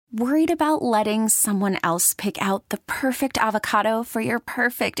Worried about letting someone else pick out the perfect avocado for your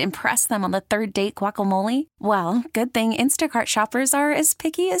perfect impress them on the third date guacamole? Well, good thing Instacart shoppers are as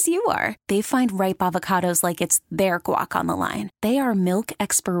picky as you are. They find ripe avocados like it's their guac on the line. They are milk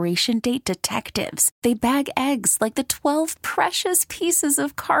expiration date detectives. They bag eggs like the 12 precious pieces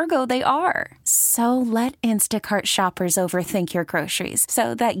of cargo they are. So let Instacart shoppers overthink your groceries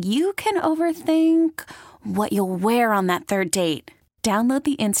so that you can overthink what you'll wear on that third date. Download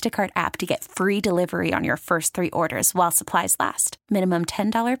the Instacart app to get free delivery on your first 3 orders while supplies last. Minimum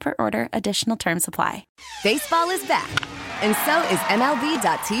 $10 per order. Additional terms apply. Baseball is back, and so is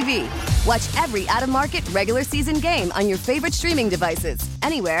MLB.tv. Watch every out-of-market regular season game on your favorite streaming devices.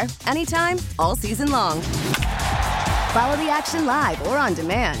 Anywhere, anytime, all season long. Follow the action live or on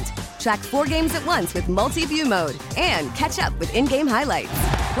demand. Track 4 games at once with multi-view mode and catch up with in-game highlights.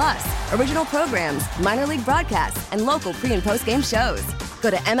 Plus, original programs, minor league broadcasts, and local pre- and post-game shows. Go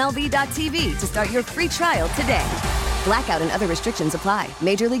to MLB.tv to start your free trial today. Blackout and other restrictions apply.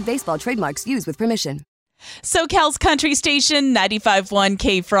 Major League Baseball trademarks used with permission. SoCal's country station, 95.1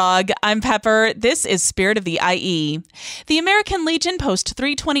 K-Frog. I'm Pepper. This is Spirit of the IE. The American Legion Post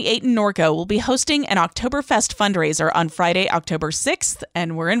 328 in Norco will be hosting an Octoberfest fundraiser on Friday, October 6th,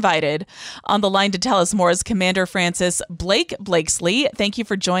 and we're invited. On the line to tell us more is Commander Francis Blakesley. Thank you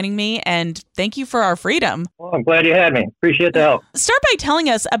for joining me, and thank you for our freedom. Well, I'm glad you had me. Appreciate the help. Start by telling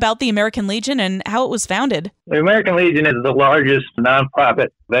us about the American Legion and how it was founded. The American Legion is the largest nonprofit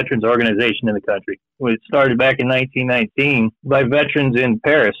veterans organization in the country. It started back in 1919 by veterans in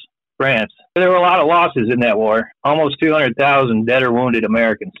Paris, France. There were a lot of losses in that war, almost 200,000 dead or wounded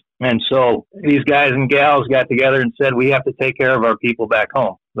Americans. And so these guys and gals got together and said, we have to take care of our people back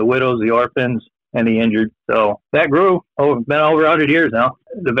home, the widows, the orphans, and the injured. So that grew. It's been over 100 years now.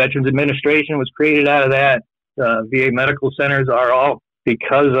 The Veterans Administration was created out of that. VA medical centers are all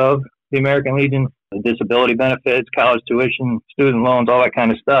because of the American Legion. The disability benefits, college tuition, student loans, all that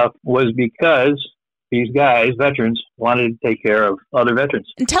kind of stuff was because these guys, veterans, wanted to take care of other veterans.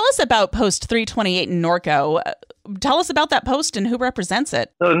 And tell us about Post 328 in Norco. Tell us about that post and who represents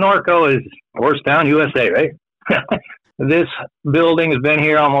it. So Norco is Horstown, USA, right? This building has been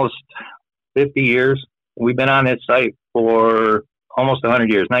here almost 50 years. We've been on this site for almost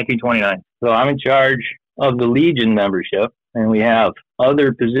 100 years, 1929. So I'm in charge of the Legion membership, and we have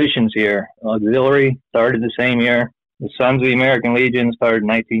other positions here. Auxiliary started the same year. The Sons of the American Legion started in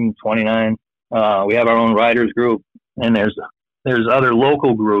 1929. We have our own writers group, and there's other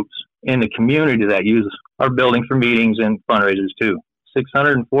local groups in the community that use our building for meetings and fundraisers too.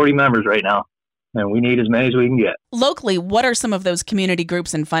 640 members right now, and we need as many as we can get. Locally, what are some of those community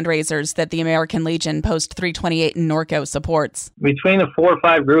groups and fundraisers that the American Legion Post 328 in Norco supports? Between the 4 or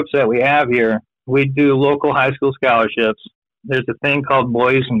 5 groups that we have here, we do local high school scholarships. There's a thing called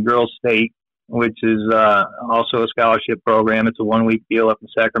Boys and Girls State, which is also a scholarship program. It's a 1-week deal up in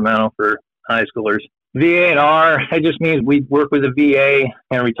Sacramento for high schoolers. VA&R, it just means we work with the VA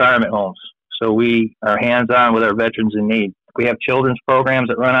and retirement homes. So we are hands-on with our veterans in need. We have children's programs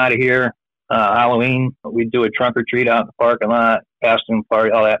that run out of here. Halloween, we do a trunk or treat out in the parking lot, costume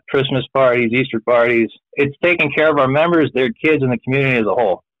party, all that. Christmas parties, Easter parties. It's taking care of our members, their kids, and the community as a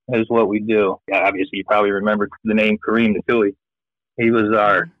whole is what we do. Yeah, obviously, you probably remember the name Kareem Nakui. He was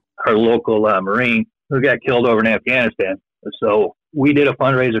our local Marine who got killed over in Afghanistan. So we did a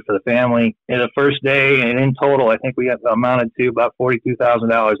fundraiser for the family in the first day, and in total, I think we got amounted to about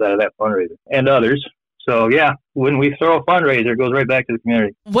 $42,000 out of that fundraiser and others. So, yeah, when we throw a fundraiser, it goes right back to the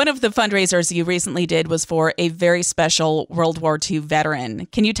community. One of the fundraisers you recently did was for a very special World War II veteran.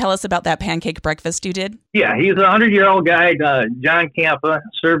 Can you tell us about that pancake breakfast you did? Yeah, he's a 100-year-old guy, John Campa,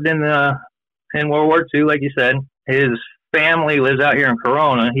 served in World War II, like you said. His family lives out here in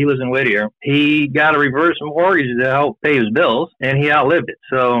Corona. He lives in Whittier. He got a reverse mortgage to help pay his bills, and he outlived it.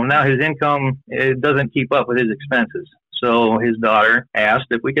 So now his income doesn't keep up with his expenses. So his daughter asked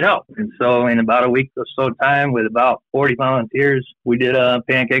if we could help. And so in about a week or so time, with about 40 volunteers, we did a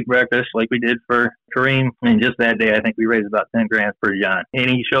pancake breakfast like we did for Kareem. And just that day, I think we raised about 10 grand for John.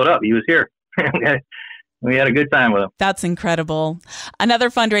 And he showed up. He was here. We had a good time with him. That's incredible. Another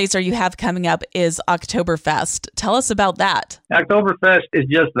fundraiser you have coming up is Octoberfest. Tell us about that. Octoberfest is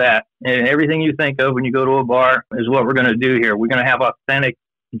just that. And everything you think of when you go to a bar is what we're going to do here. We're going to have authentic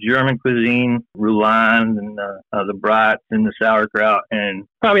German cuisine, Roulade, and the brats and the sauerkraut, and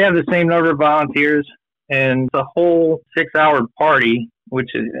probably have the same number of volunteers. And the whole 6-hour party, which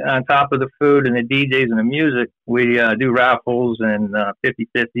is on top of the food and the DJs and the music, we do raffles and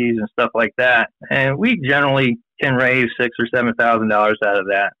 50/50s and stuff like that. And we generally can raise $6,000 or $7,000 out of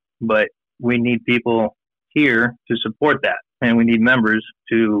that, but we need people here to support that. and we need members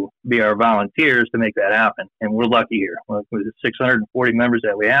to be our volunteers to make that happen. And we're lucky here. With the 640 members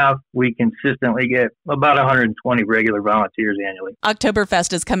that we have, we consistently get about 120 regular volunteers annually.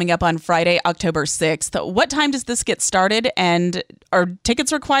 Octoberfest is coming up on Friday, October 6th. What time does this get started, and are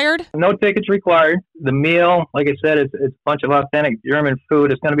tickets required? No tickets required. The meal, like I said, it's a bunch of authentic German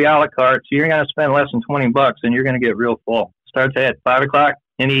food. It's going to be a la carte, so you're going to spend less than $20 and you're going to get real full. Starts at 5 o'clock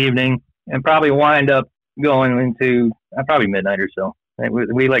in the evening and probably wind up going into probably midnight or so.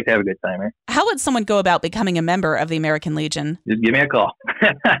 We like to have a good time here. How would someone go about becoming a member of the American Legion? Just give me a call.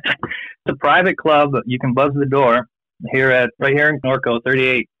 It's a private club. You can buzz the door right here in Norco,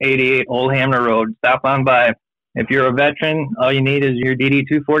 3888 Old Hamner Road. Stop on by. If you're a veteran, all you need is your DD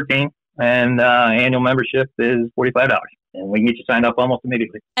 214, and annual membership is $45. And we can get you signed up almost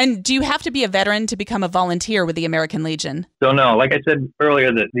immediately. And do you have to be a veteran to become a volunteer with the American Legion? So no, like I said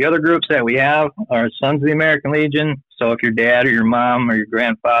earlier, the other groups that we have are Sons of the American Legion. So if your dad or your mom or your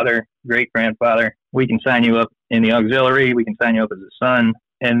grandfather, great-grandfather, we can sign you up in the auxiliary. We can sign you up as a son.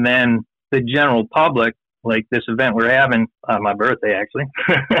 And then the general public, like this event we're having on my birthday, actually,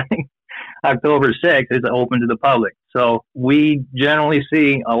 October 6th, is open to the public. So we generally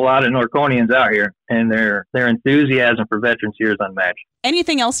see a lot of Norconians out here, and their enthusiasm for veterans here is unmatched.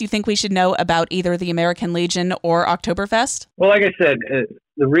 Anything else you think we should know about either the American Legion or Octoberfest? Well, like I said,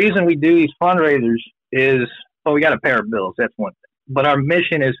 the reason we do these fundraisers is, we got to pay our bills. That's one thing. But our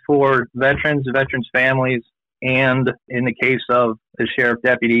mission is for veterans families, and in the case of the sheriff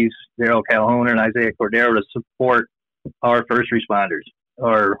deputies, Daryl Calhoun and Isaiah Cordero, to support our first responders,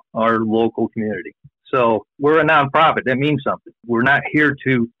 our local community. So we're a nonprofit. That means something. We're not here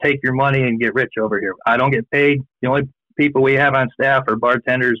to take your money and get rich over here. I don't get paid. The only people we have on staff are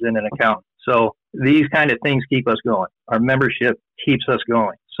bartenders and an accountant. So these kind of things keep us going. Our membership keeps us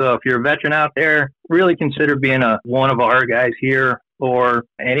going. So if you're a veteran out there, really consider being one of our guys here or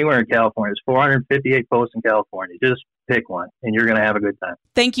anywhere in California. There's 458 posts in California. Just pick one, and you're going to have a good time.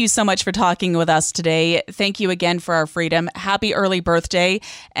 Thank you so much for talking with us today. Thank you again for our freedom. Happy early birthday,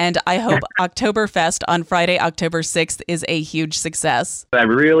 and I hope Octoberfest on Friday, October 6th is a huge success. I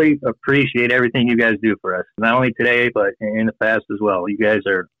really appreciate everything you guys do for us, not only today, but in the past as well. You guys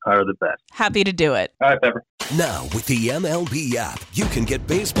are the best. Happy to do it. All right, Pepper. Now, with the MLB app, you can get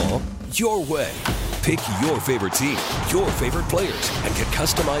baseball your way. Pick your favorite team, your favorite players, and get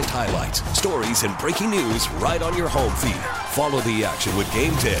customized highlights, stories, and breaking news right on your home feed. Follow the action with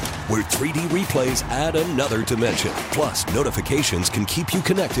Game Day, where 3D replays add another dimension. Plus, notifications can keep you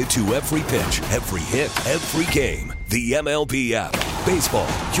connected to every pitch, every hit, every game. The MLB app. Baseball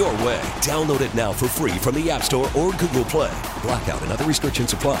your way. Download it now for free from the App Store or Google Play. Blackout and other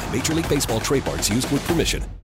restrictions apply. Major League Baseball trademarks used with permission.